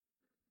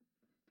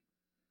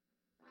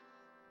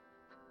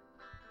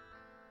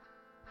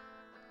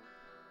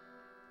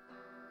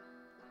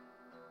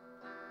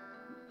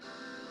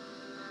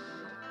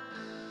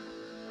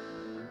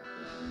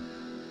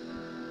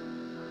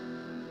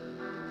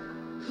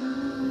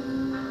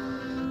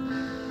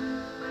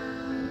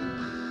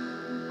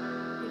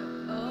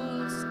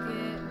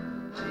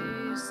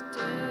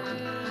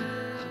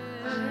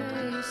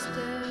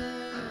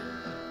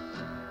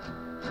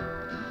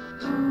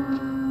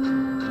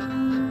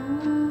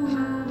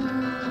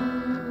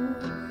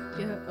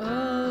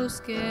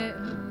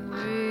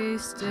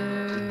Sorry,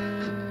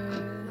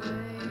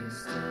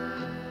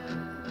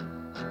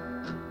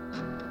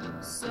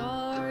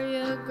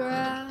 I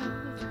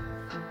grabbed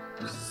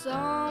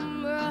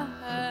some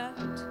hat.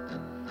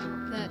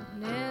 That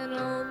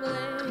nano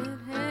blade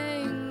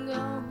ain't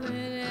going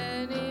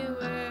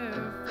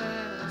anywhere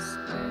fast.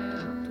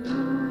 And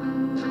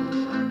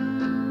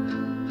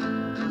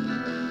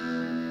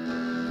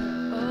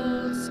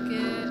oats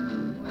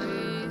getting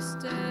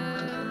wasted.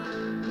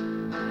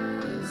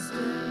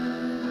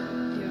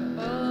 Your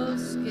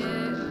oats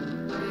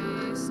getting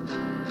wasted.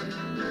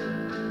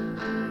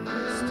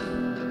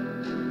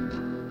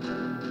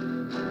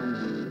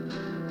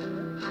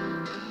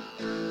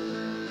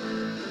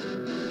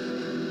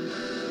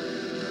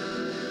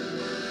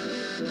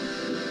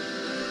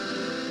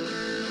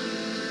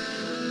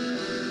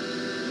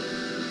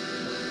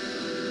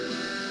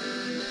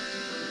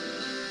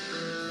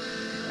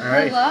 All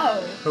right.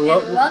 Hello.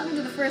 And welcome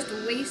to the first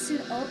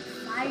Wasted Oat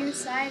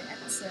Fireside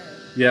episode.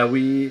 Yeah,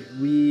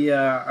 we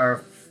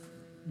are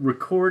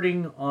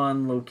recording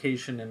on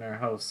location in our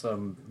house.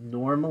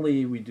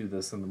 Normally we do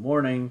this in the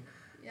morning.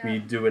 Yeah. We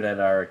do it at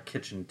our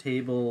kitchen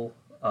table.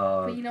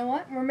 But you know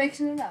what? We're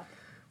mixing it up.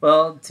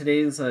 Well,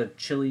 today's a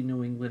chilly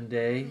New England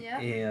day, Yeah.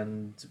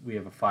 and we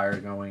have a fire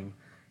going.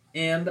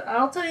 And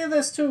I'll tell you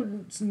this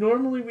too.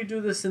 Normally we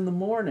do this in the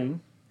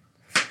morning.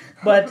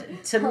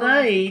 But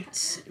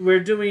tonight we're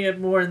doing it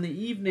more in the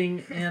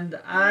evening, and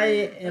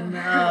I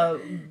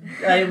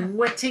am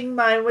wetting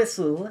my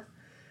whistle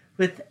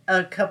with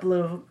a couple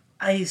of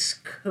ice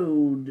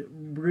cold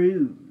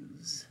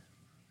brews.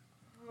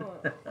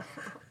 Oh.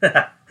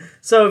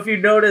 So if you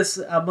notice,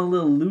 I'm a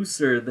little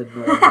looser than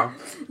normal.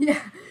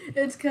 Yeah,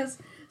 it's because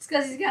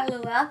he's got a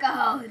little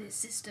alcohol in his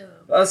system.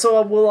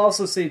 So we'll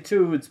also say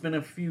too, it's been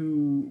a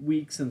few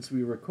weeks since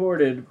we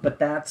recorded, but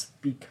that's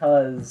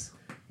because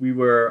we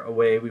were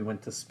away. We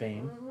went to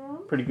Spain.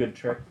 Mm-hmm. Pretty good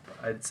trip,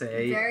 I'd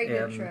say. Very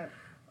good trip.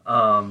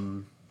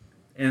 And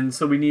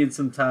so we needed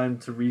some time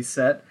to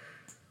reset.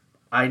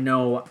 I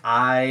know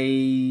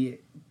I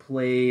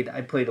played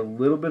a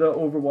little bit of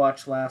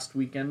Overwatch last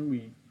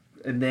weekend.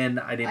 And then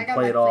I didn't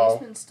play it all. I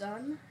got my placements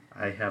done.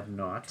 I have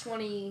not.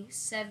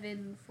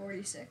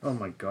 2746. Oh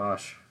my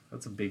gosh,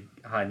 that's a big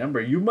high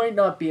number. You might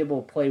not be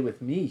able to play with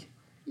me.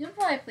 You'll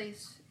probably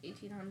place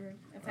 1800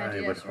 if I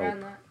do this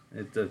around that.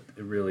 It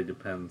really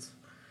depends.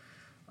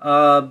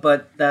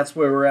 But that's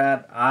where we're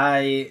at.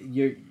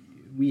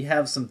 We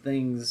have some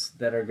things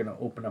that are going to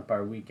open up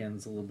our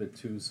weekends a little bit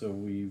too, so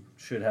we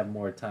should have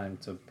more time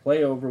to play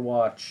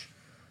Overwatch,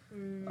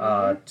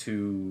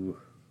 to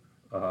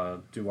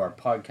do our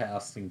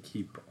podcast and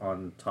keep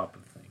on top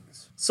of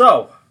things.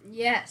 So,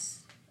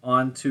 yes.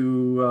 On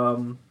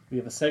to, we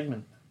have a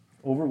segment.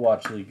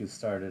 Overwatch League has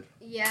started.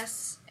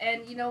 Yes,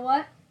 and you know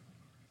what?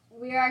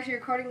 We are actually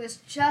recording this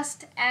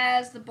just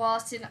as the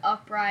Boston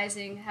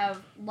Uprising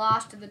have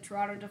lost to the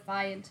Toronto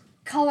Defiant.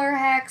 Color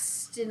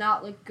hacks did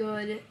not look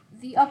good.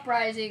 The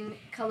Uprising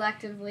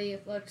collectively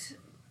looked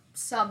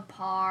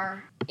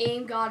subpar.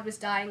 Aim God was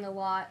dying a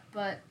lot,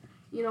 but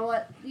you know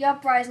what? The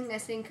Uprising, I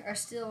think, are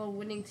still a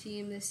winning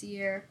team this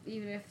year,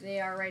 even if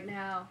they are right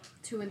now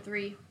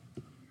 2-3.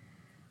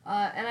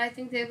 And I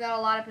think they've got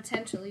a lot of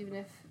potential, even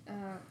if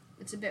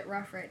it's a bit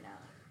rough right now.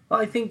 Well,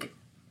 I think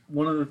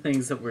one of the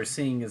things that we're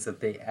seeing is that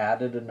they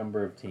added a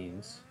number of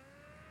teams.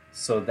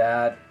 So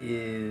that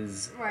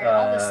is... Right,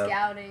 all the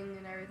scouting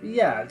and everything.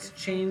 Yeah,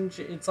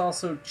 it's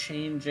also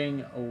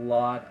changing a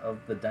lot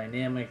of the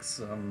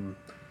dynamics.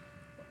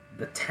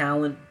 The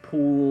talent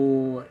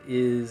pool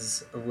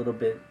is a little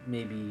bit,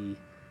 maybe,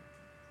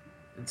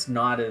 it's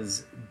not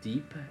as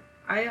deep.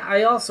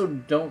 I also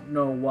don't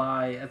know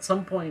why. At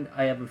some point,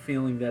 I have a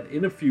feeling that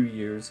in a few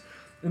years,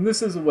 and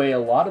this is the way a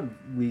lot of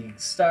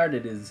leagues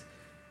started, is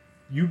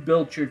you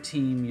built your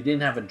team, you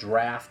didn't have a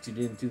draft, you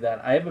didn't do that.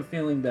 I have a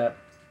feeling that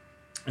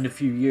in a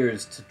few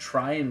years, to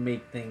try and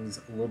make things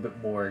a little bit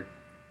more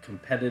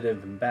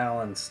competitive and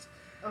balanced,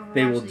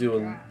 they'll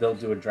do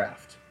a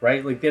draft,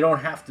 right? Like, they don't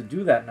have to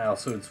do that now,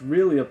 so it's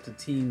really up to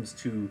teams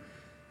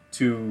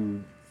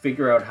to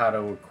figure out how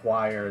to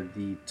acquire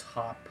the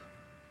top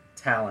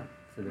talent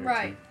for their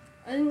team.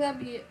 I think that'd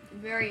be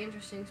very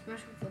interesting,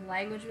 especially with the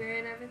language barrier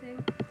and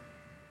everything.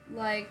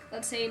 Like,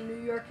 let's say New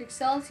York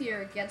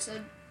Excelsior gets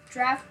a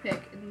draft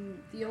pick,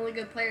 and the only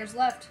good players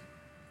left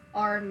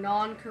are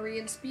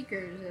non-Korean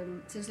speakers,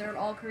 and since they're an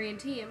all-Korean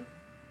team,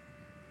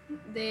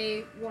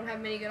 they won't have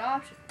many good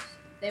options.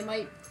 They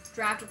might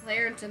draft a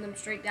player and send them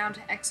straight down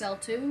to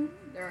XL2,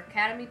 their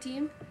academy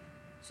team.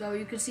 So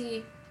you could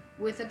see,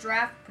 with a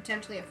draft,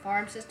 potentially a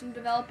farm system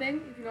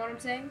developing, if you know what I'm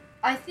saying.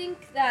 I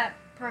think that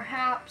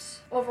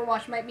perhaps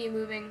Overwatch League might be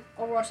moving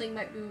a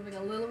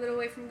little bit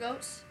away from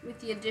GOATs with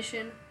the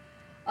addition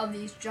of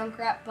these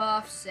Junkrat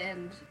buffs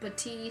and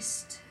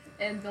Batiste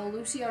and the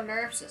Lucio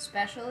nerfs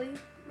especially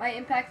might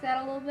impact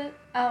that a little bit.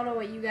 I don't know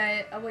what you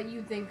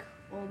think,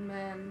 old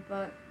man,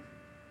 but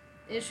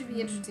it should be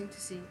interesting to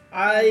see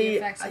the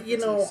effects of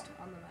Batiste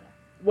on the meta.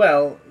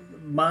 Well,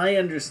 my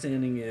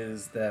understanding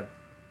is that,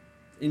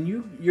 and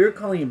you're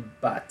calling him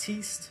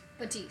Batiste?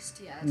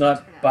 Batiste, yeah. That's how it's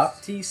Not pronounced.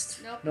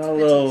 Baptiste? Nope, No,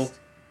 it's little. Batiste.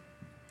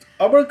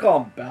 I'm gonna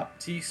call him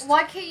Baptiste.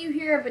 Why can't you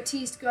hear a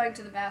Batiste going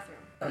to the bathroom?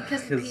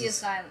 Because the P is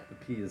silent. The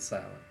P is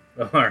silent.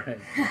 Alright.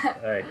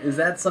 Alright. Is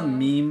that some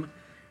meme?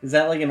 Is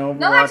that like an Overwatch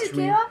No, I just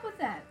meme? came up with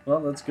that.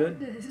 Well, that's good.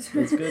 That's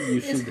good. You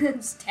should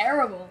It's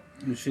terrible.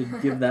 you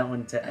should give that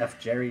one to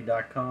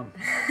fjerry.com.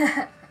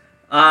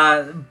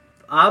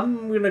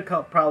 I'm gonna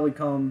probably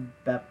call him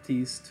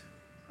Baptiste.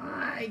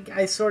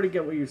 I sort of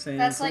get what you're saying.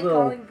 That's It's like a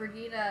little... calling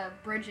Brigitte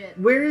Bridget.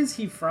 Where is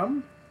he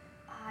from?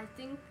 I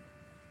think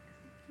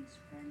he's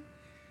French.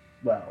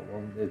 Well,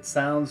 it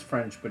sounds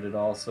French, but it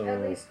also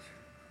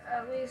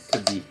At least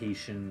could be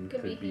Haitian.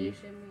 could be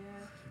Haitian,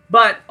 yeah.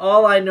 But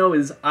all I know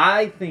is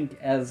I think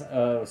as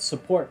a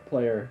support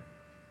player,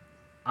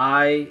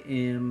 I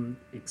am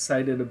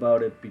excited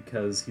about it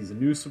because he's a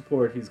new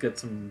support. He's got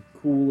some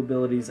cool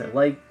abilities. I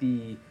like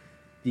the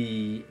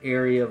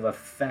area of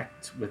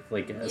effect with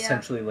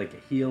essentially like a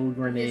heal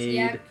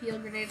grenade. Heal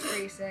grenade's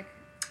pretty sick.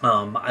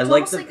 I It's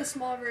like almost like a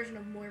small version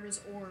of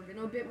Moira's orb, and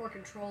a bit more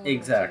controllable.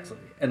 exactly,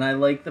 too. and I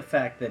like the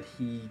fact that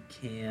he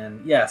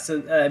can. Yeah,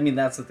 so I mean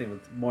that's the thing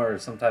with Moira.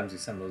 Sometimes you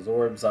send those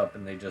orbs up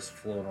and they just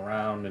float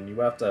around, and you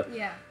have to.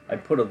 Yeah. I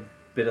put a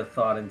bit of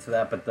thought into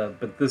that,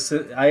 but this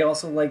I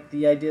also like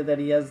the idea that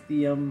he has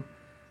the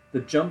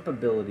jump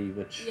ability,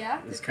 which is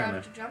the kind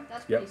crouch of to jump.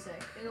 That's yep. pretty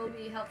sick. It'll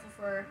be helpful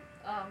for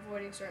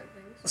avoiding certain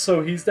things.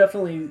 So he's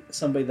definitely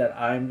somebody that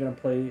I'm going to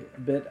play a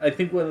bit. I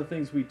think one of the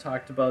things we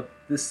talked about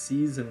this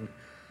season,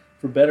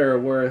 for better or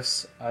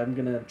worse, I'm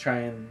going to try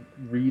and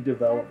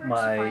redevelop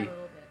my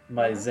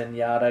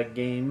Zenyatta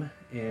game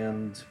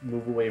and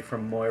move away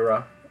from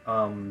Moira,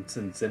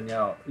 since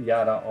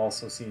Zenyatta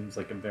also seems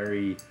like a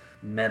very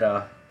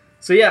meta.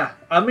 So yeah,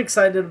 I'm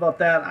excited about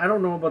that. I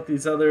don't know about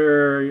these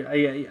other...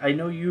 I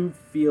know you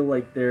feel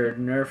like they're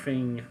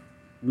nerfing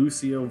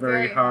Lucio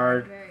very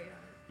hard.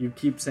 You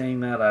keep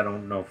saying that. I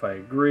don't know if I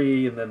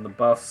agree. And then the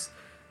buffs.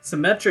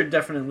 Symmetra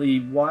definitely.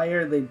 Why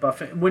are they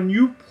buffing? When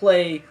you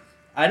play,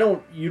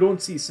 you don't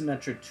see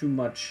Symmetra too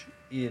much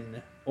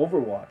in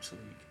Overwatch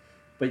League,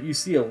 but you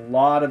see a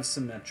lot of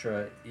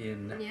Symmetra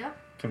in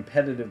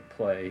competitive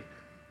play,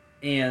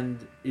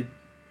 and it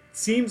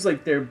seems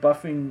like they're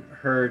buffing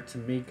her to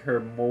make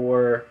her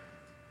more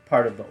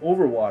part of the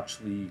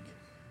Overwatch League.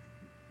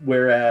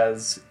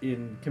 Whereas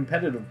in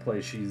competitive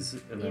play, she's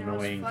an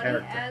annoying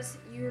character. As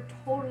you're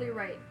totally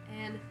right,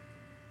 and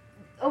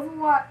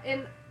Overwatch,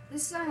 and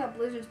this is something that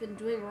Blizzard's been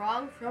doing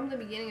wrong from the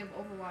beginning of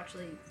Overwatch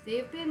League.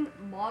 They've been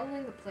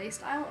modeling the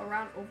playstyle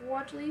around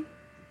Overwatch League,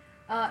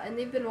 and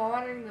they've been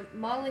modeling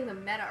the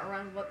meta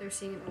around what they're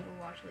seeing in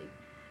Overwatch League.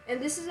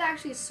 And this is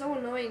actually so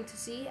annoying to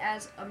see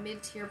as a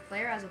mid-tier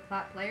player, as a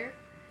plat player,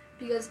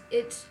 because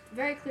it's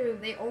very clear that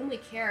they only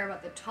care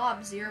about the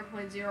top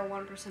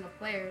 0.01% of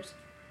players.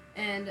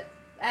 And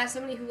as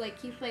somebody who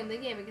keeps playing the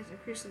game, it gets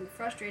increasingly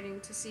frustrating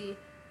to see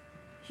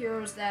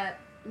heroes that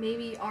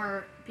maybe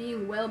are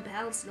being well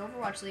balanced in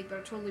Overwatch League but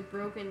are totally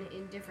broken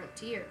in different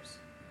tiers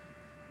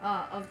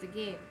of the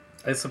game.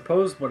 I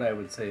suppose what I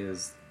would say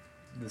is,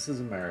 this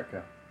is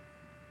America.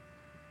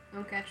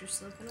 Don't catch you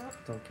slipping up.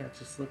 Don't catch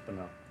you slipping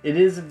up. It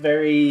is a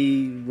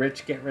very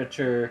rich get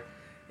richer.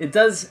 It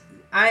does.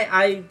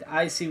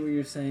 I see what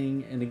you're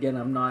saying, and again,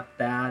 I'm not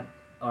that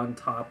on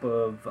top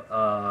of.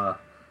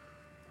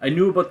 I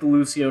knew about the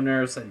Lucio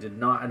nerfs. I did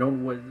not. I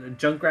don't know what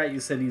Junkrat. You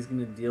said he's going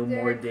to deal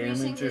more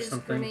damage or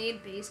something.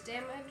 Grenade base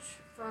damage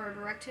for a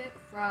direct hit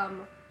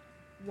from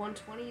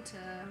 120 to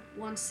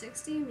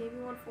 160, maybe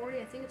 140.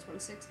 I think it's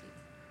 160.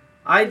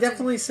 I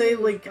definitely say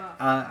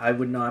I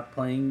would not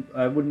mind playing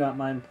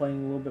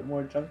a little bit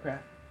more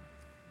Junkrat.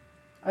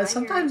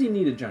 Sometimes you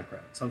need a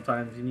Junkrat.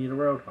 Sometimes you need a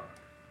Roadhog.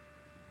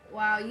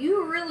 Wow,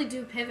 you really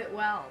do pivot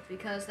well,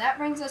 because that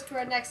brings us to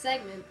our next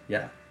segment.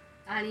 Yeah.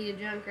 I need a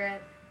Junkrat.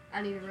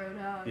 I need a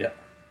Roadhog. Yeah.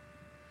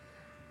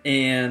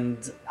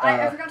 And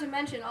I forgot to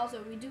mention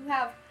also, we do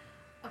have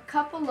a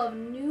couple of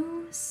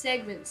new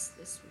segments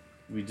this week.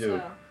 We do.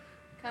 So,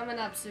 coming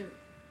up soon.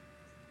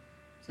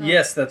 So,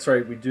 yes, that's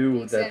right. We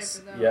do. That's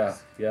for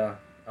those.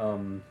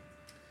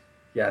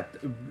 Yeah.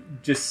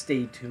 Just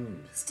stay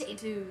tuned. Stay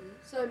tuned.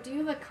 So, do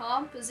you have a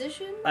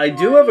composition? I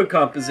do have a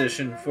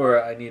composition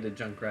for I need a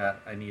Junkrat,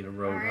 I need a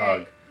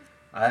Roadhog.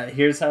 Right.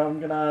 Here's how I'm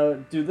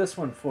gonna do this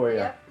one for you.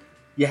 Yep.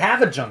 You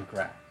have a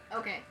Junkrat.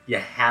 Okay. You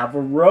have a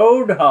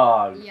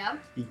Roadhog. Yep.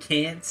 You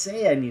can't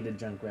say I need a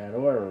Junkrat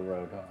or a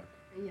Roadhog.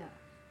 Yeah.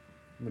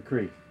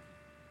 McCree.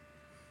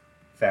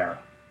 Pharah.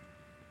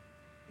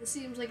 This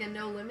seems like a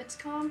no limits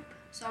comp,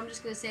 so I'm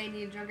just gonna say I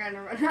need a Junkrat and a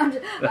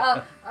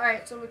Roadhog. All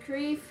right. So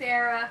McCree,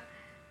 Pharah,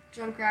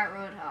 Junkrat,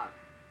 Roadhog.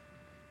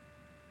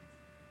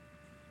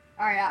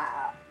 All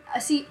right.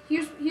 See,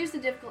 here's the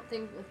difficult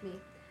thing with me.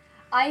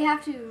 I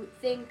have to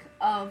think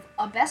of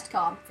a best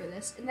comp for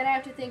this, and then I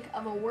have to think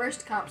of a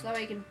worst comp, so that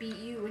way I can beat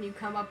you when you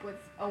come up with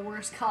a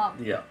worst comp.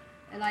 Yeah.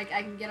 And I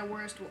can get a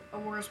worse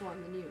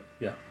one than you.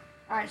 Yeah.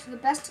 All right. So the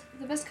best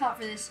comp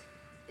for this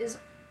is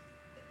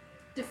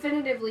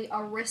definitively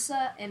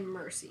Orisa and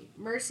Mercy.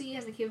 Mercy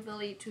has the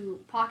capability to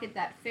pocket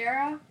that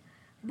Pharah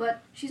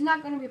But she's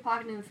not going to be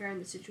pocketing the Farah in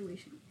this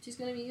situation. She's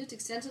going to be used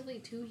extensively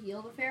to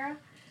heal the Farah,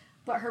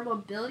 but her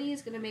mobility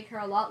is going to make her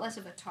a lot less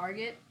of a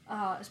target,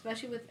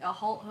 especially with a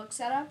halt hook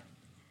setup,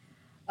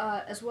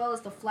 as well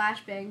as the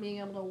flashbang being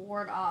able to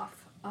ward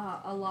off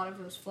a lot of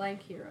those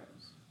flank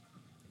heroes.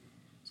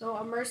 So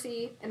a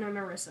Mercy and a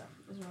Narissa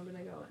is what I'm going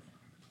to go with.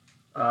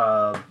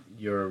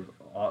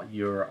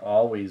 You're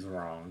always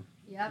wrong.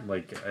 Yep.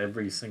 Like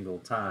every single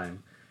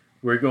time.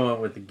 We're going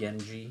with the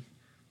Genji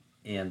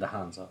and the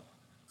Hanzo.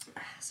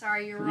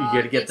 Sorry, you're You wrong.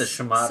 gotta get the It's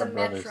Shimada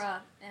brothers. Symmetra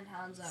and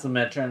Hanzo.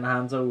 Symmetra and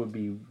Hanzo would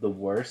be the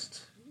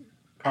worst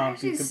comp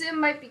Actually, you could... Sim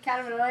might be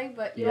kind of annoying,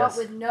 but you know Yes.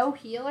 what? With no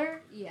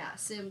healer, yeah,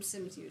 Sim's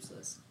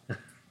useless.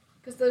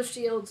 Because those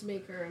shields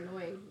make her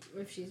annoying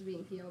if she's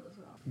being healed as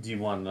well. Do you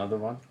want another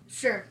one?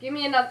 Sure, give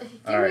me another. Give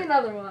All me right.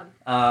 another one.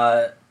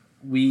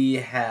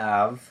 You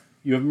have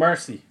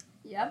Mercy.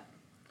 Yep.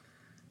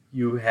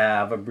 You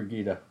have a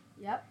Brigida.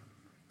 Yep.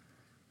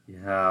 You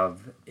have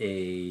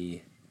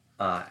a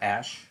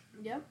Ashe.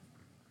 Yep.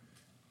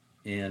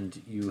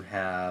 And you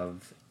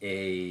have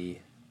a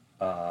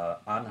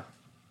Ana.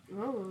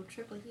 Oh,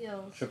 triple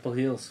heals. Triple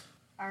heals.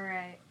 All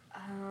right.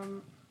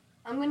 I'm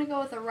gonna go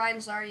with a Ryan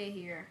Zarya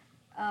here.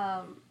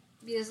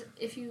 Because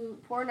if you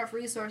pour enough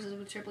resources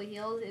with triple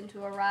heals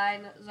into a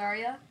Ryan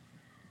Zarya,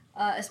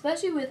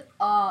 especially with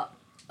a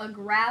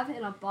Grav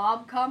and a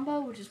Bob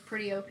combo, which is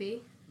pretty OP,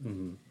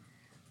 Mm-hmm.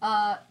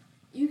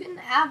 you can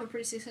have a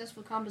pretty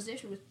successful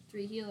composition with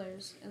 3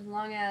 healers as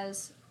long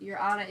as your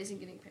Ana isn't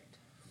getting picked.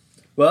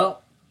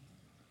 Well,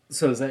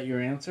 so is that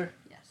your answer?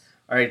 Yes.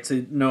 All right,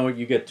 so no,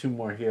 you get 2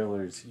 more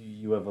healers.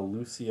 You have a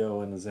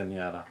Lucio and a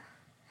Zenyatta.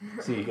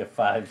 So you get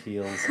 5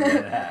 heals and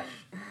an Ashe.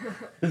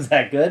 Is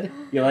that good?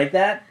 You like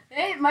that?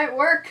 It might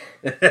work.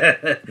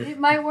 There It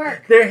might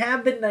work.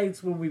 have been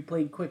nights when we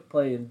played quick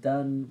play and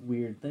done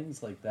weird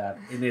things like that,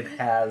 and it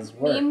has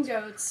worked. Meme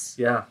goats.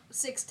 Yeah.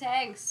 6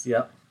 tanks.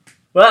 Yep.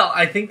 Well,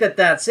 I think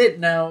that's it.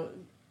 Now,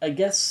 I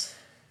guess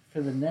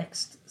for the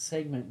next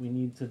segment, we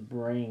need to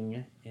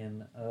bring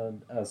in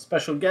a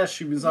special guest.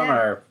 She was on Yeah,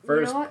 our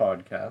first you know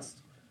what? podcast.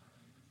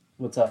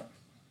 What's up?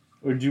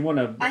 Or do you want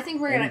to... I think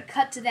we're going to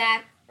cut to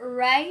that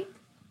right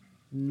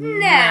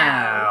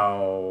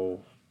now.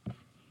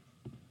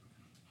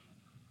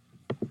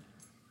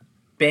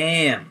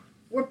 Bam.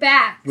 We're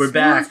back. We're Smooth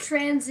back.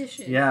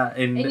 transition. Yeah,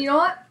 and you know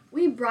what?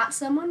 We brought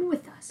someone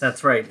with us.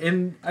 that's right.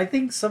 And I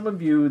think some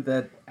of you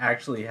that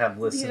actually have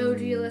listened... The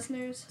OG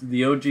listeners.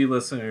 The OG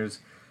listeners,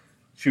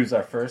 she was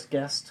our first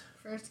guest.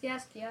 First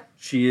guest, yeah.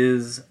 She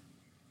is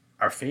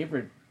our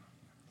favorite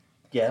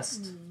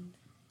guest.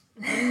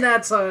 And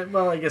that's,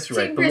 well, I guess you're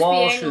Team right. The Crispy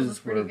Angles was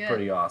Walshes pretty were good.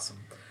 pretty awesome.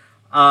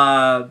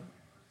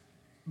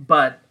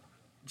 But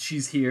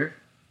she's here.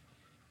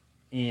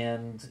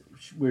 And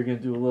we're going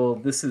to do a little,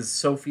 this is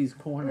Sophie's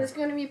Corner. There's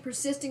going to be a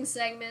persisting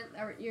segment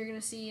that you're going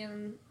to see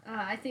in,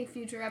 I think,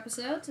 future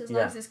episodes, as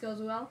long Yeah. as this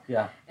goes well.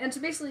 Yeah. And so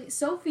basically,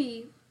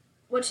 Sophie,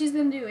 what she's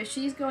going to do is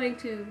she's going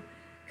to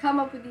come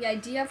up with the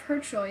idea of her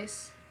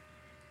choice,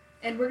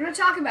 and we're going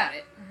to talk about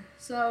it.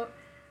 So,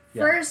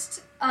 Yeah.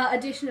 first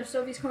edition of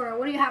Sophie's Corner,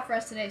 what do you have for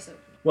us today, Sophie?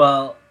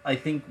 Well, I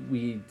think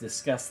we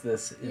discussed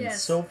this, and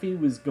Yes. Sophie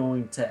was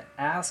going to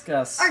ask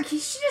us... Can she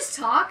just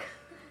talk?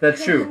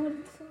 That's true.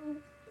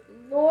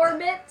 Lore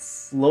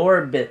bits?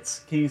 Lore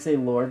bits. Can you say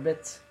lore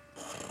bits?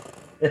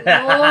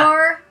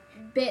 Lore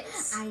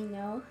bits. I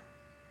know.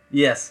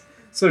 Yes.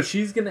 So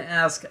she's going to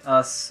ask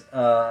us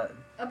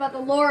About the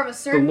lore of a the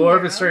certain lore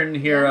of hero. a certain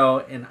hero,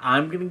 and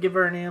I'm going to give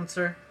her an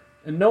answer,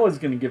 and Noah's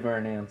going to give her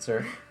an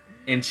answer,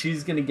 and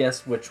she's going to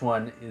guess which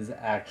one is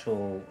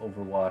actual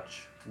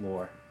Overwatch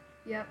lore.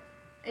 Yep.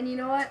 And you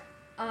know what?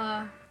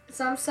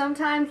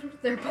 Sometimes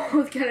they're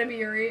both gonna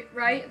be right.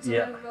 Sometimes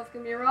Yeah. they're both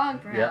gonna be wrong,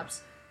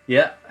 perhaps.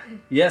 Yeah.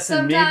 Yes,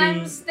 and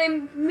Sometimes maybe...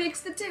 they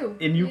mix the two.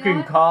 And you know can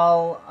what?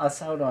 call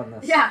us out on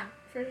this. Yeah,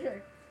 for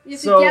sure. You have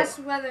So- to guess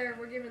whether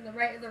we're given the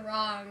right or the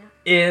wrong.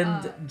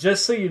 And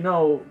just so you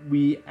know,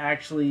 we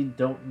actually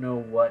don't know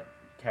what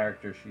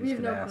character she's We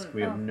have going to no ask. clue.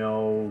 We have Oh.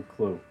 no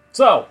clue.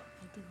 So,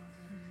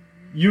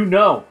 you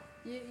know.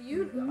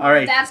 You All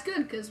right. That's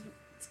good because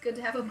it's good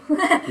to have a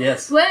plan.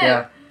 Yes. Plan.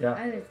 Yeah. Yeah.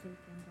 I was thinking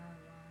about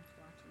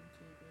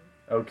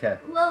watching TV. Okay.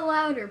 A little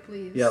louder,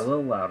 please. Yeah, a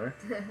little louder.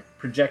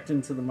 Project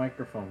into the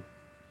microphone.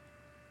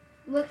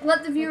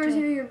 Let the viewers Okay.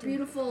 hear your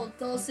beautiful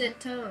dulcet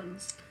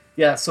tones.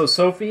 Yeah, so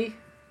Sophie,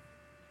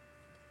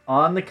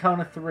 on the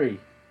count of 3,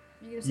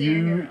 You can say your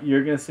hero.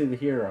 you're going to say the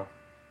hero.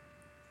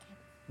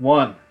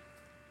 1,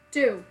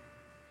 2.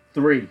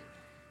 3.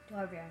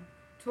 Torbjorn.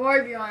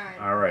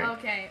 Torbjorn. All right.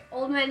 Okay,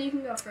 old man, you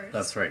can go first.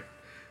 That's right.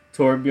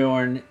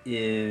 Torbjorn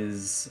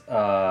is,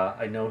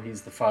 I know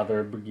he's the father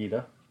of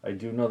Brigida. I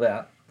do know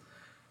that.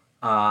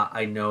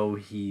 I know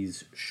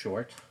he's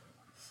short.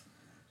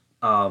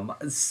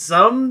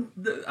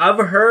 I've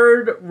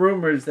heard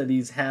rumors that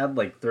he's had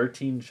like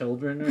 13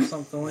 children or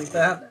something like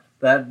that.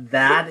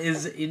 That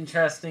is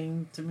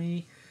interesting to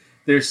me.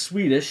 They're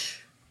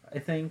Swedish, I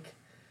think.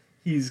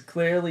 He's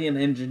clearly an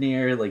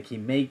engineer. Like, he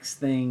makes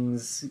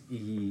things.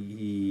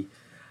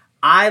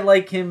 I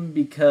like him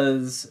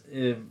because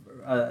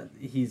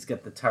he's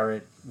got the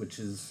turret, which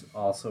is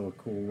also a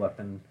cool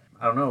weapon.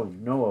 I don't know,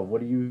 Noah.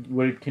 What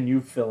can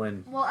you fill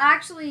in? Well,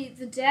 actually,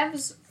 the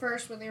devs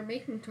first, when they were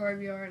making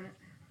Torbjorn,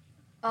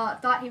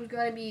 thought he was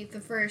going to be the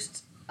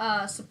first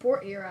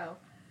support hero,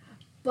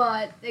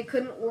 but they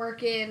couldn't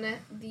work in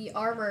the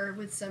armor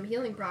with some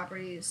healing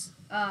properties.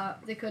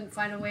 They couldn't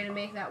find a way to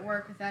make that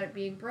work without it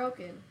being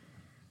broken.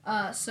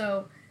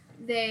 So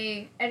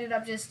they ended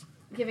up just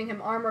giving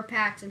him armor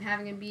packs and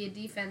having him be a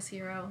defense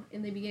hero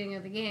in the beginning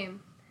of the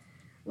game,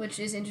 which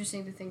is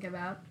interesting to think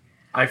about.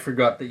 I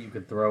forgot that you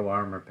could throw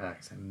armor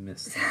packs. I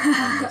missed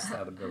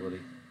that ability.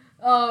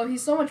 Oh,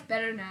 he's so much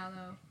better now,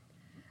 though.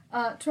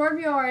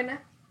 Torbjorn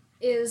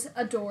is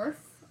a dwarf,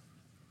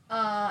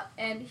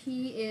 and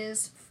he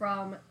is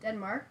from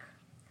Denmark.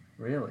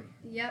 Really?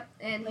 Yep,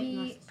 and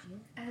he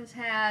has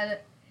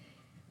had...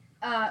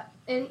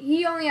 and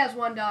he only has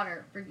one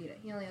daughter, Brigitte.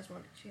 He only has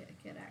one kid,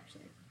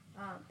 actually.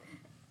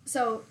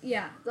 So,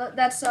 yeah,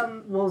 that's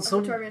some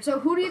Torbjorn.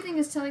 So who do you think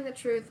is telling the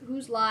truth?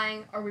 Who's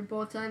lying? Are we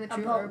both telling the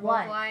truth? About or are we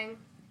what? both lying?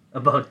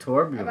 About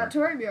Torbjorn. About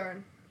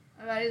Torbjorn.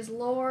 About his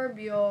lore,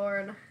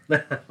 Bjorn.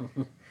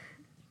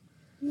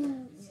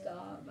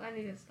 Stop. I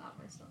need to stop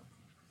myself.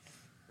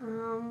 I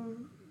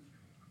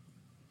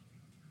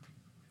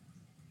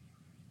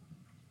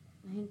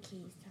think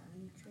he's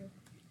telling the truth.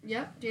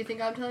 Yep. Do you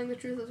think I'm telling the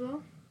truth as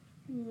well?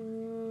 I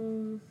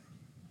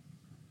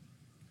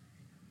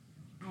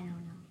don't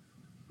know.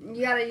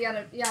 You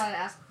gotta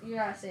ask. You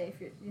gotta say if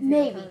you think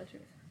Maybe. I'm telling the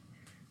truth.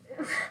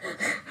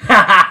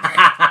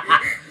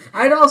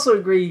 I'd also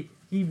agree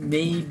he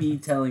may be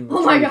telling the Oh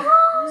truth. my god.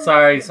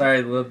 Sorry.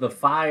 The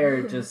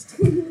fire just...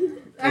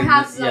 Our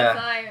house is on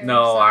fire.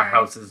 No, our Sorry.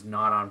 house is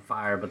not on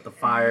fire, but the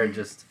fire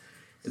just...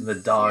 And the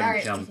dog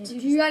Alright, jumped.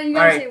 You gotta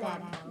Alright. say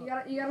one.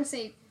 You gotta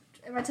say,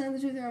 am I telling the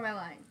truth or am I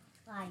lying?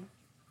 Lying.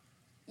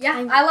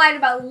 Yeah, I lied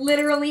about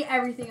literally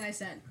everything I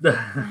said.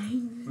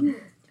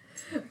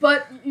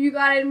 But you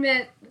gotta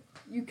admit,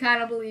 you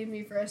kind of believed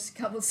me for a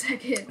couple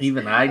seconds.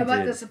 Even I about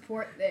did. the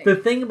support thing. The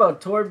thing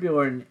about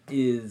Torbjorn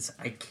is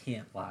I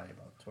can't lie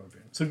about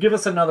Torbjorn. So give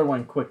us another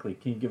one quickly.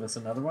 Can you give us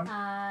another one?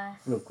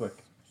 Real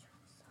quick.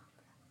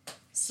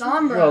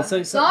 Sombra. Well,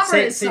 say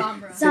Sombra.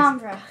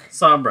 Sombra.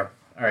 Sombra.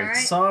 All right. Alright.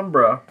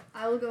 Sombra.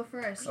 I will go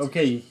first.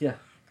 Okay, yeah.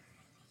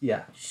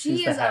 Yeah. She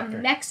she's the is a hacker.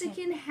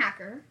 Mexican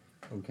hacker.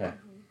 Okay.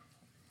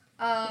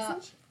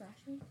 Isn't she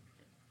Russian?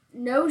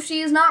 No,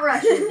 she is not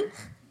Russian.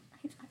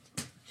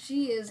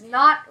 She is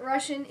not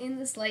Russian in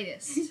the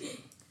slightest.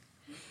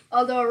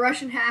 Although a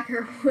Russian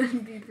hacker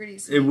would be pretty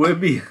sweet. It would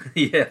be,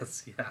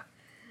 yes, yeah.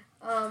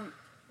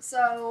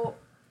 So,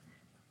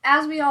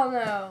 as we all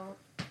know,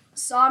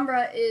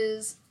 Sombra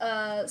is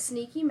a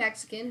sneaky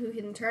Mexican who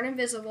can turn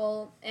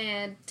invisible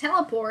and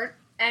teleport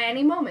at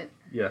any moment.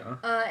 Yeah.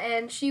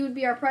 And she would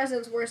be our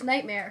president's worst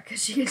nightmare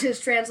because she could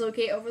just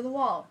translocate over the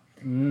wall.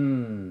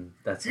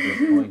 That's a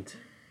good point.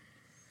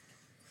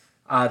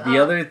 The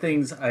other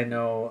things I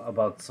know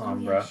about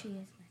Sombra, she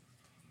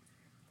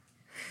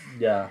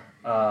is.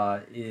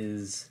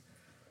 is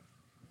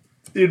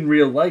in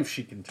real life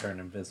she can turn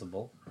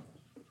invisible.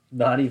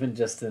 Not even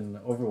just in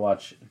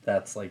Overwatch.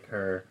 That's like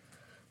her.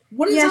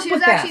 What is up she with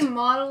was that? actually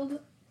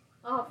modeled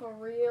off a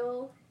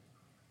real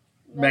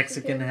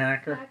Mexican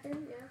hacker.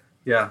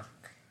 Yeah.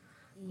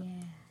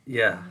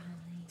 Yeah.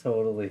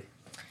 Totally.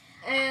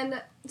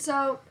 And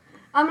so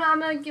I'm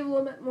gonna give a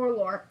little bit more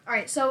lore. All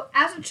right. So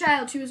as a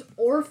child, she was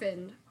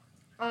orphaned,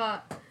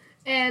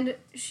 and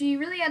she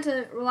really had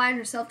to rely on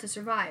herself to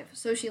survive.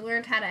 So she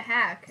learned how to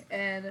hack,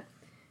 and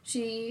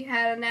she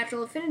had a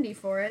natural affinity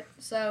for it.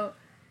 So,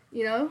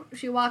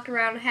 she walked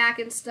around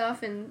hacking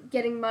stuff and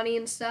getting money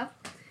and stuff.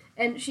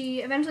 And she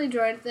eventually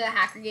joined the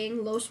hacker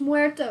gang Los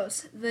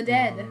Muertos, the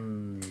Dead.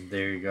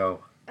 There you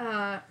go.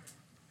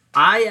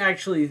 I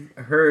actually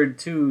heard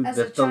too As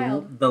that a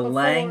child, the before-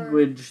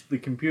 language, the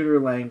computer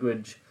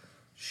language,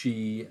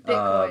 she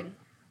Bitcoin.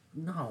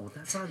 no,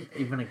 that's not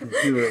even a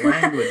computer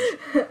language.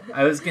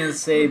 I was gonna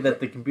say that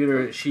the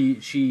computer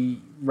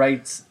she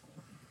writes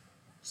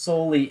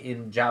solely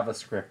in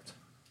JavaScript.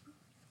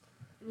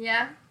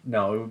 Yeah.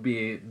 No,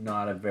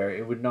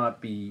 it would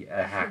not be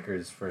a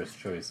hacker's first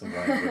choice of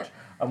language.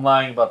 I'm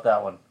lying about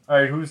that one. All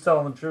right, who's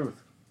telling the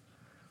truth?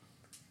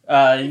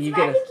 I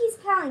think he's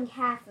telling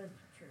half of the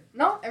truth.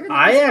 No, everything.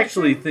 I is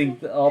actually true. think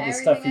that all the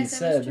Everything stuff I he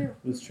said said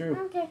was true.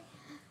 Okay.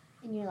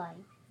 And you're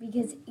lying.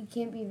 Because it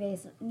can't be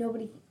invisible.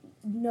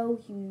 No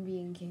human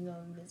being can go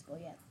invisible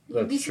yet.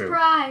 You'd be That's true.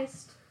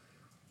 surprised.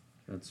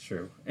 That's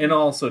true. And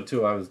also,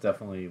 too, I was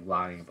definitely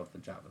lying about the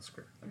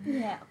JavaScript.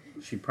 Yeah.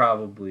 She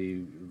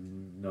probably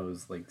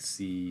knows, like,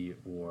 C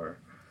or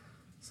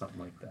something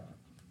like that.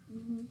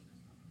 Mm-hmm.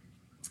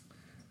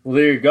 Well,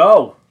 there you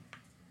go.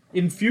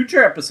 In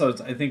future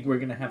episodes, I think we're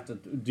going to have to...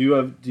 Do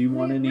you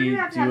want any... Do you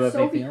have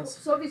anything else?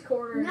 Sophie's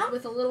Corner No,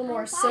 with a little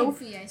more I'm fine.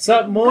 Sophie, I think.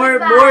 So, more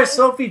Goodbye.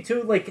 Sophie,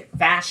 too, like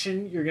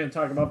fashion. You're going to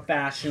talk about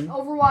fashion.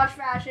 Overwatch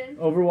fashion.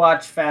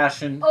 Overwatch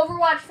fashion.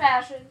 Overwatch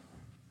fashion.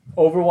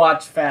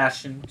 Overwatch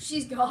fashion.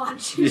 She's gone.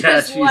 She Yeah,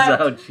 just she's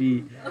left. out.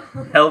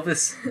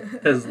 Elvis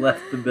has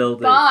left the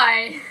building.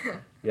 Bye.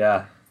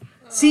 Yeah.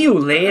 See you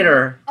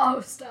later.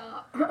 Oh,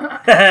 stop.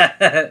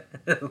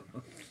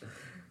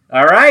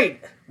 All right.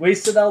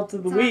 Wasted Alt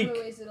of the Time week.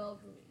 for Wasted Alt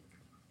of the week.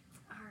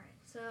 Alright,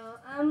 so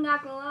I'm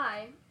not gonna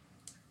lie.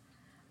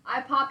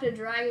 I popped a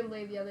Dragon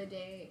Blade the other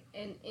day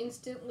and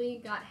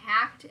instantly got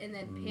hacked and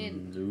then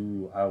pinned.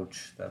 Ooh,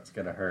 ouch. That's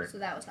going to hurt. So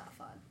that was not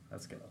fun.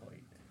 That's going to hurt.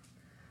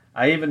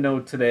 I even know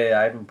today,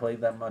 I haven't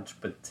played that much,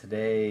 but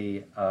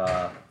today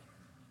I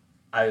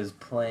was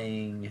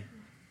playing...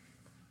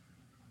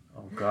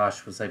 Oh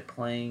gosh, was I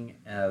playing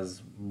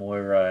as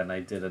Moira and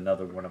I did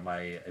another one of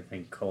my, I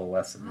think,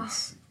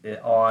 Coalescence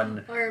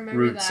on I remember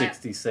Route that.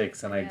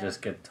 66 and I Yeah.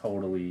 just get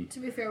totally... To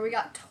be fair, we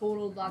got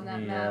totaled on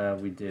that map. Yeah,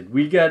 we did.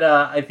 We got,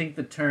 I think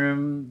the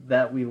term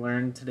that we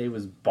learned today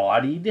was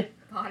bodied.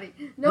 Body.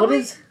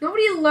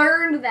 Nobody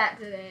learned that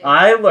today.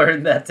 I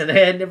learned that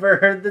today. I never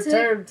heard the Today-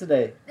 term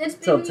today. It's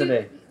till been-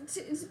 today.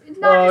 It's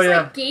not Oh, just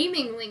yeah. like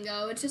gaming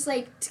lingo. It's just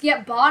like to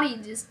get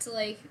bodied, just to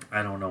like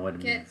I don't know what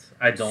it get means.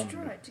 I don't...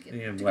 destroyed, to get,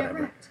 yeah, to get whatever.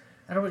 wrecked.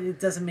 I don't... It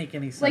doesn't make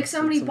any sense. Like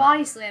somebody It's a-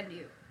 body slammed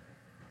you.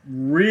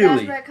 Really?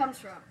 That's where it comes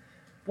from.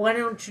 Why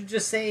don't you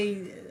just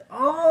say,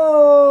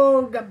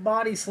 "Oh, got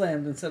body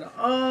slammed," instead of,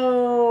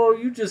 "Oh,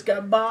 you just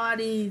got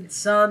bodied,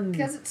 son.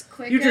 Because it's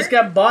quicker. You just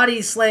got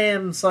body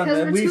slammed, son." Because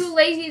At we're least, too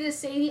lazy to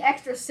say the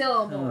extra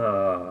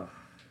syllable.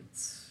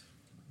 it's,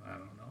 I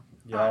don't know.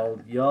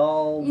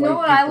 Y'all. You know white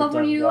what I people love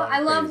when done you do? gone I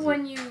love crazy.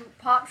 when you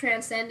pop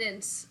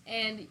Transcendence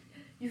and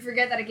you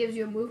forget that it gives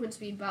you a movement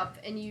speed buff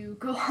and you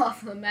go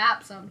off the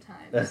map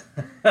sometimes.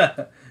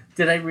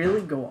 Did I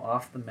really go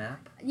off the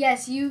map?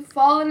 Yes, you've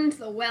fallen into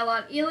the well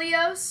on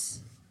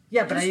Ilios.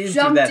 Yeah, but I Just didn't do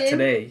jumped that in.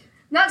 today.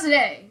 Not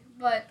today,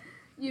 but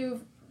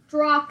you've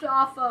dropped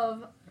off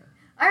of...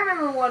 I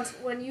remember once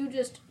when you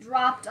just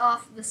dropped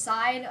off the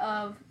side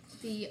of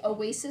the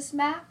Oasis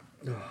map.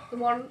 The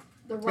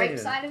right yeah.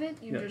 side of it.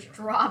 You Yeah, just yeah.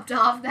 dropped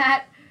off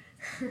that.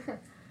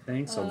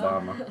 Thanks,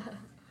 Obama.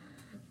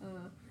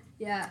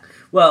 Yeah.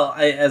 Well,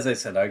 as I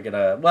said, I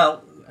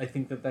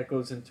think that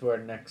goes into our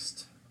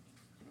next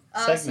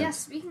segment. So yeah,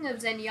 speaking of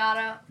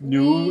Zenyatta,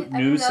 New we have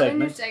another segment.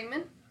 new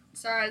segment.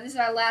 Sorry, this is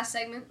our last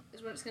segment,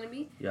 is what it's going to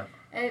be. Yeah.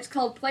 And it's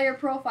called Player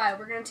Profile.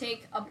 We're going to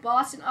take a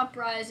Boston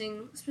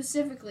Uprising,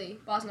 specifically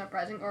Boston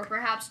Uprising, or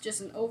perhaps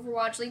just an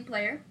Overwatch League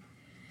player,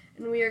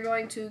 and we are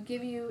going to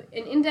give you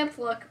an in-depth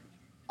look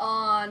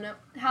on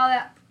how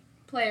that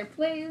player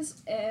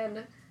plays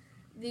and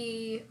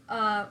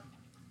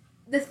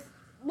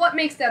what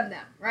makes them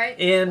them, right?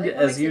 And Like,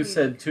 what makes as you them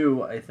said unique.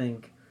 too, I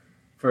think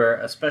for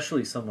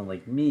especially someone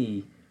like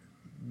me,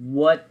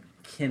 what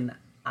can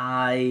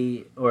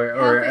I or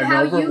an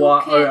How you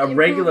Overwatch can or a improve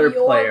regular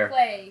your player,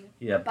 play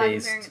yeah, by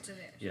based, comparing it to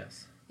theirs.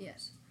 yes,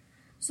 Yes.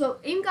 So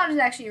AimGod is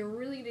actually a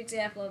really good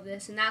example of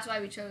this, and that's why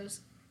we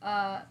chose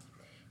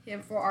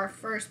him for our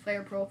first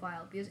player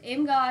profile. Because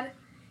AimGod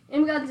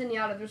and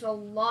Zenyatta, there's a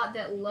lot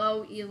that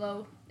low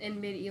elo and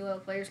mid elo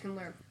players can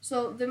learn.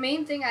 So the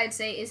main thing I'd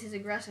say is his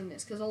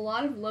aggressiveness, because a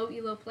lot of low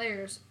elo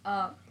players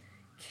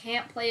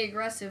can't play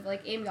aggressive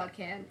like AimGod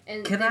can,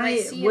 and Can they I- might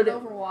see would- an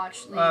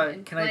Overwatch league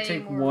and can I play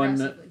take more one?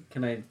 aggressively.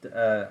 Can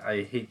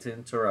I hate to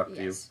interrupt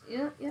Yes.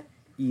 Yeah. you.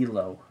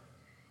 ELO.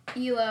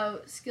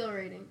 Elo skill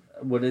rating.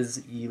 What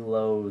does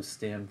ELO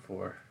stand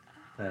for?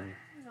 Then,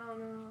 I don't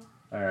know.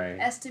 all right.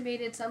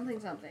 Estimated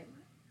something.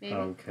 Maybe.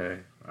 Okay.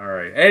 All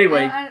right.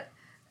 Anyway. All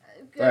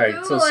right.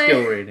 So Google it.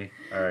 skill rating.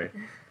 All right.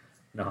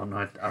 No, I'm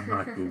not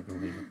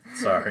googling.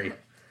 Sorry.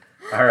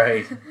 All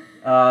right.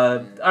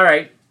 All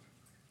right.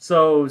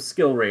 So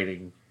skill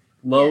rating.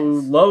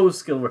 Low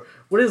skill.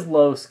 What is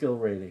low skill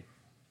rating?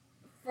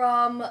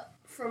 From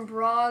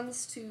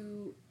bronze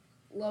to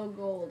low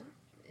gold.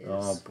 Is,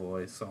 Oh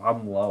boy. So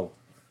I'm low.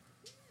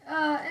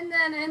 and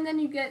then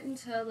you get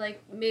into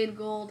like mid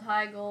gold,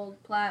 high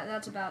gold, plat.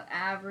 That's about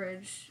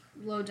average.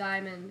 Low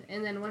diamond,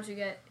 and then once you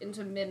get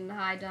into mid and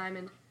high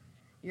diamond,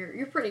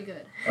 you're pretty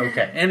good.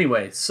 Okay.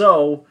 Anyway,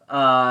 so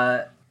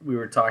we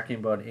were talking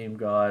about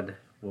AimGod,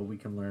 what we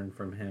can learn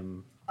from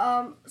him.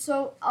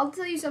 So I'll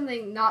tell you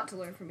something not to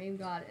learn from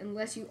AimGod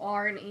unless you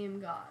are an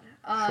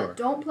AimGod. Sure.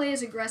 Don't play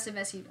as aggressive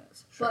as he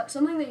does. Sure. But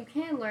something that you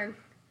can learn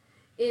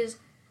is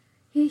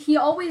he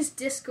always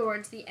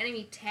discords the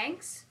enemy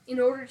tanks in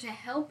order to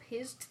help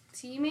his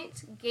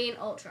teammates gain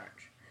ult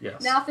charge.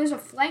 Yes. Now, if there's a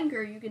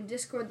flanker, you can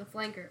discord the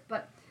flanker.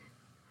 But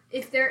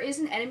if there is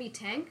an enemy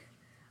tank,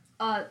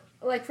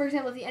 like for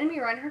example, if the enemy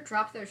Reinhardt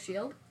drops their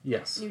shield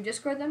Yes. and you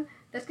discord them,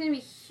 that's going to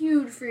be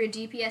huge for your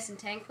DPS and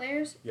tank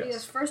players. Yes.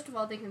 Because first of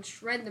all, they can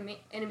shred the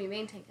enemy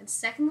main tank. And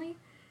secondly,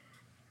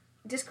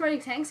 discarding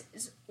tanks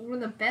is one of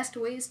the best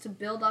ways to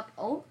build up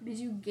ult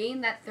because you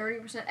gain that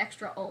 30%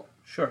 extra ult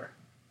Sure.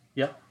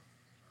 Yep.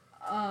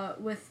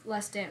 with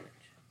less damage.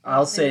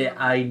 I'll than say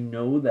normal. I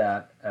know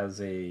that as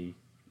a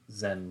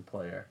Zen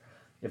player.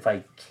 If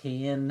I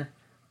can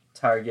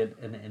target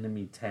an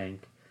enemy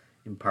tank,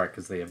 in part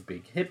because they have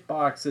big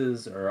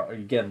hitboxes, or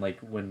again, like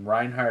when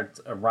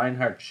a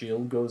Reinhardt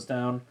shield goes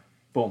down,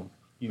 boom,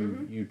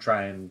 you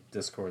try and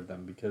discord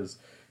them, because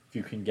if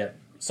you can get...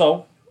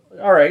 So,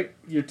 alright,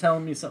 you're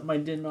telling me something I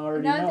didn't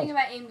already Another know. thing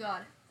about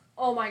AimGod.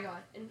 Oh my god.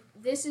 And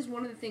this is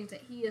one of the things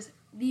that he is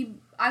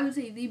I would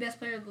say the best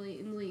player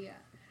in the league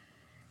at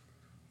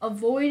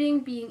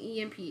avoiding being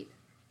EMP'd.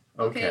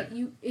 Okay.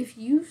 If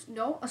you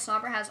know a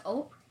Sombra has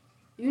ult,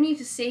 you need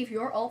to save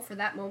your ult for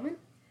that moment.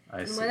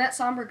 I see. When that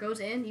Sombra goes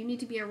in, you need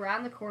to be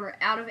around the corner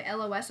out of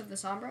LOS of the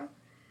Sombra.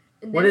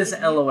 And what is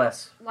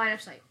LOS? Line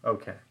of sight.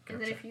 Okay. Gotcha.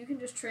 And then if you can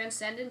just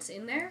Transcendence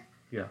in there,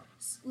 yeah.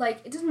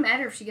 Like, it doesn't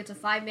matter if she gets a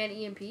 5-man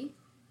EMP.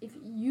 If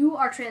you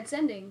are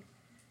transcending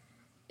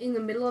in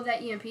the middle of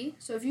that EMP,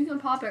 so if you can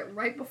pop it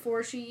right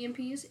before she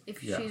EMPs, if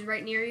she's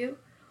right near you,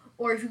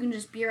 or if you can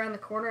just be around the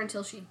corner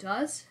until she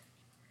does,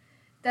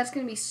 that's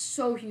going to be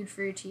so huge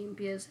for your team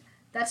because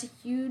that's a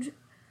huge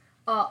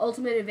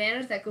ultimate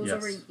advantage that goes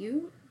over to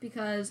you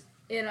because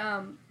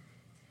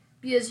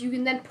because you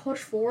can then push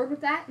forward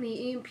with that and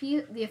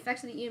the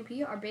effects of the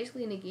EMP are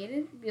basically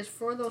negated because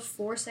for those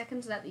 4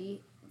 seconds that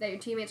your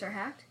teammates are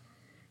hacked,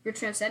 you're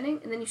transcending,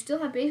 and then you still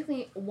have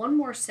basically 1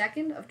 more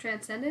second of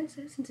transcendence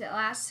since it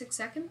lasts 6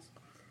 seconds.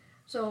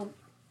 So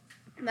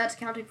that's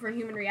counting for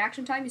human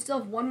reaction time. You still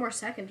have 1 more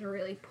second to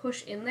really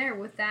push in there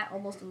with that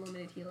almost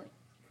unlimited healing,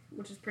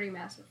 which is pretty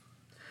massive.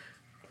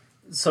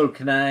 So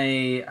can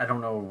I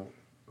don't know,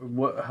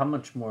 how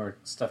much more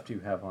stuff do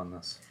you have on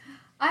this?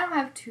 I don't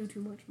have too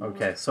much more.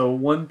 Okay, so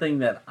one thing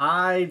that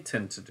I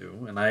tend to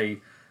do, and I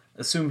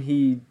assume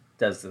he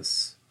does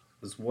this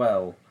as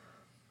well,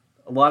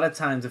 a lot of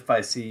times if I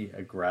see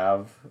a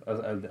Grav,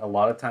 a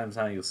lot of times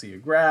now you'll see a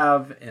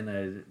Grav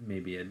and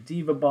maybe a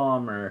Diva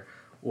Bomb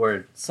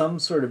or some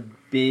sort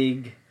of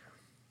big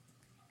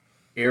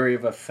area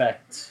of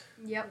effect.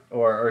 Yep.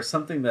 Or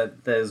something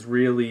that is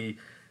really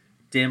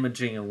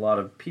damaging a lot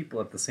of people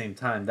at the same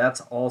time.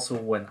 That's also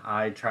when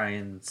I try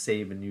and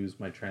save and use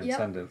my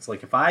Transcendence. Yep.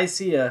 Like if I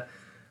see a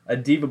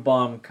Diva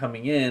Bomb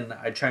coming in,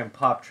 I try and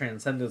pop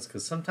Transcendence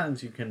because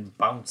sometimes you can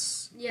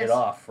bounce it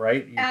off,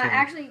 right?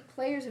 Actually,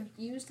 players have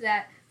used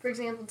that, for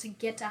example, to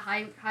get to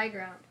high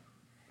ground.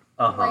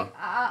 Uh-huh. Like,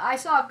 I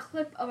saw a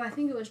clip of, I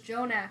think it was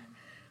Jonak,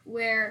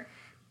 where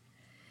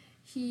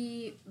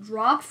he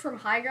dropped from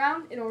high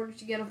ground in order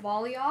to get a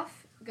volley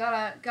off, got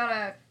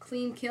a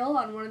clean kill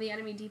on one of the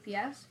enemy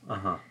DPS,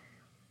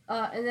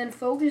 and then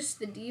focused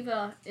the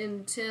Diva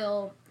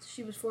until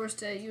she was forced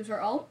to use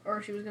her ult,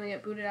 or she was going to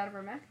get booted out of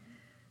her mech.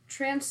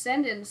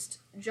 Transcendence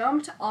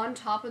jumped on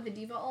top of the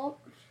Diva ult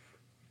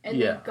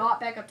and then got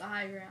back up to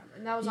high ground,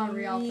 and that was on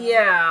Rialto.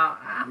 Yeah,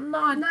 I'm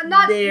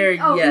not there yet.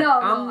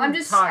 No. I'm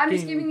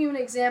just giving you an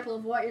example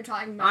of what you're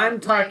talking about. I'm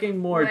talking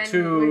more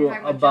too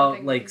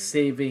about like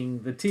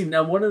saving the team.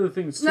 Now, one of the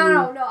things too.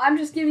 No. I'm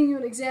just giving you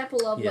an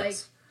example of like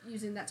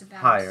using that to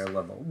bounce. Higher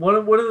level. One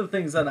of the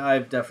things that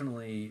I've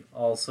definitely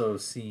also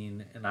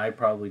seen, and I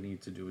probably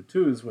need to do it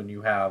too, is when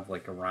you have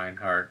like a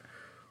Reinhardt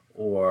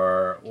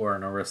or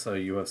an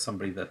Orisa, you have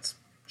somebody that's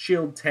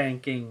shield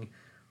tanking,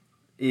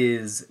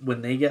 is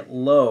when they get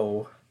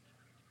low,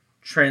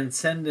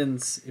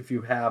 Transcendence, if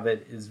you have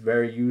it, is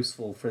very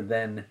useful for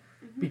then,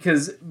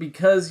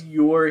 because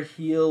your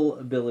heal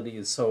ability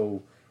is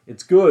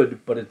it's good,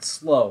 but it's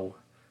slow.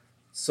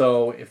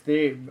 So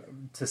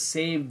to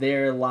save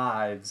their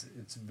lives,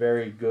 it's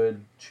very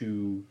good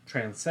to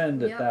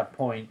transcend at that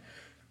point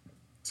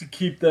to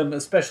keep them,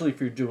 especially if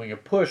you're doing a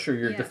push or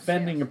you're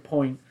defending a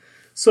point.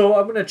 So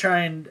I'm going to try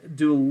and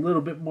do a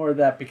little bit more of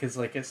that because,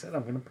 like I said,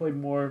 I'm going to play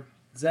more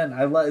Zen.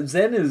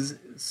 Zen is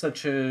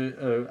such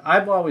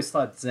I've always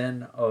thought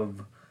Zen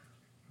of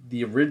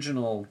the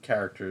original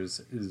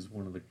characters is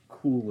one of the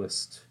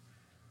coolest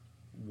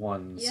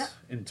ones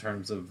in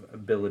terms of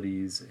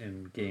abilities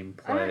and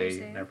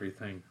gameplay and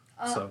everything.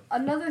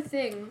 Another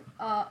thing,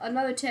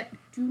 another tip,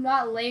 do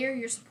not layer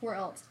your support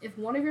ults. If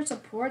one of your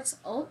supports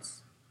ults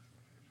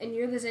and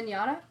you're the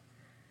Zenyatta,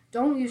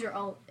 don't use your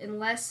ult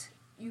unless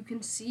you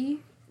can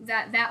see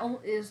that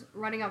ult is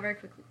running out very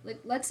quickly. Like,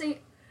 let's say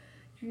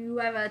you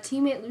have a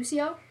teammate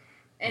Lucio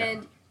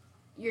and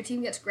your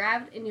team gets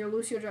grabbed and your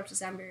Lucio drops a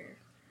sound barrier.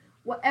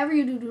 Whatever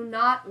you do, do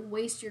not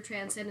waste your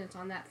Transcendence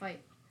on that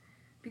fight.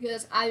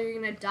 Because either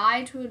you're going to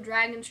die to a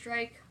Dragon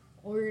Strike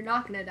or you're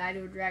not going to die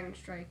to a Dragon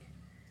Strike.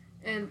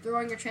 And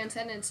throwing your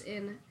Transcendence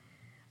in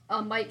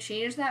might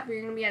change that, but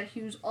you're going to be at a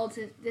huge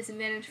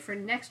disadvantage for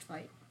next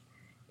fight.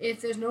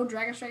 If there's no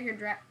Dragon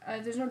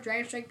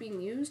Strike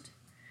being used,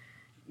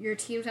 your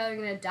team's either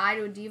going to die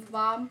to a Diva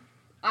Bomb,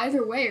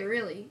 either way,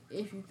 really,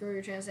 if you throw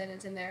your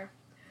Transcendence in there,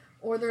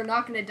 or they're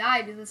not going to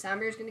die because the sound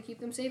barrier is going to keep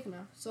them safe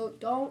enough. So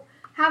don't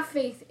have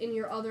faith in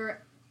your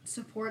other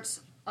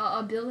support's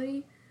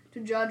ability to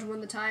judge when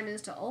the time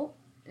is to ult,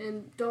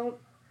 and don't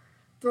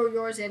throw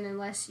yours in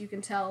unless you can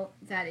tell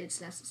that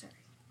it's necessary.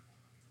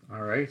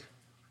 All right.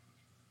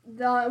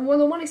 The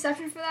one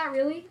exception for that,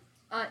 really,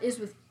 is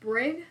with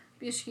Brig,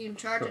 because you can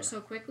charge it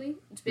so quickly.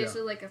 It's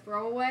basically like a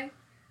throwaway.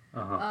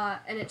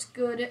 And it's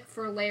good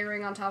for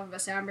layering on top of a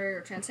sound barrier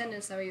or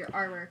Transcendence, that way your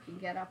armor can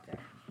get up there,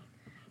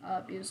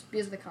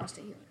 because of the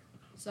constant healer.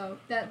 So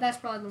that's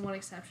probably the one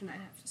exception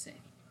I'd have to say.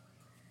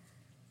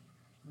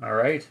 All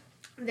right.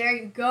 There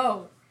you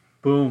go.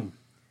 Boom.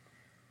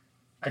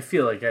 I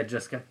feel like I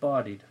just got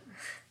bodied.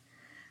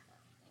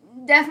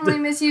 Definitely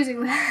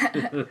misusing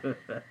that.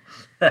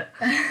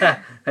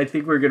 I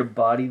think we're gonna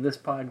body this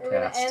We're gonna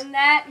podcast. end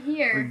that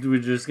here. We're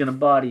just gonna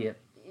body it.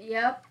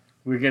 Yep.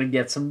 We're gonna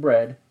get some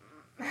bread.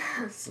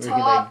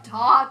 Stop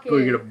talking.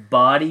 We're gonna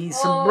body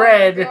some Oh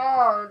bread. my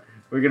God.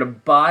 We're gonna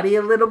body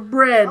a little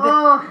bread.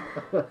 Oh.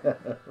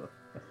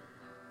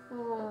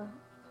 Oh.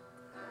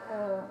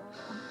 Oh.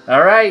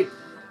 All right.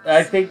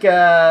 I think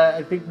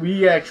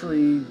we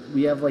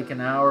have like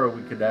an hour.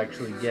 We could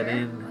actually get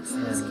in Let's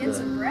and get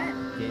some bread.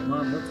 game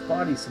on. Let's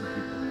body some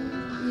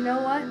people. You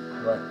know what?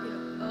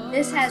 What?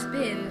 This has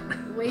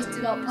been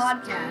Wasted Up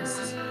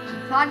Podcast.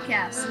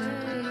 Podcast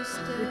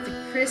with the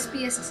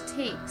crispiest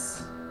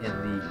takes.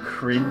 And the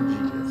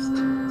cringiest.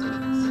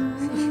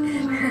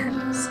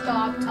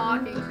 Stop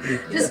talking.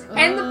 Just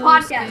end the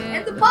podcast.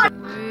 End the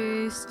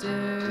podcast.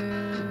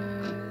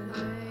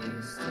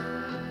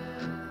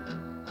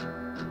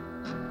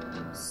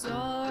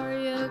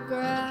 Sorry, a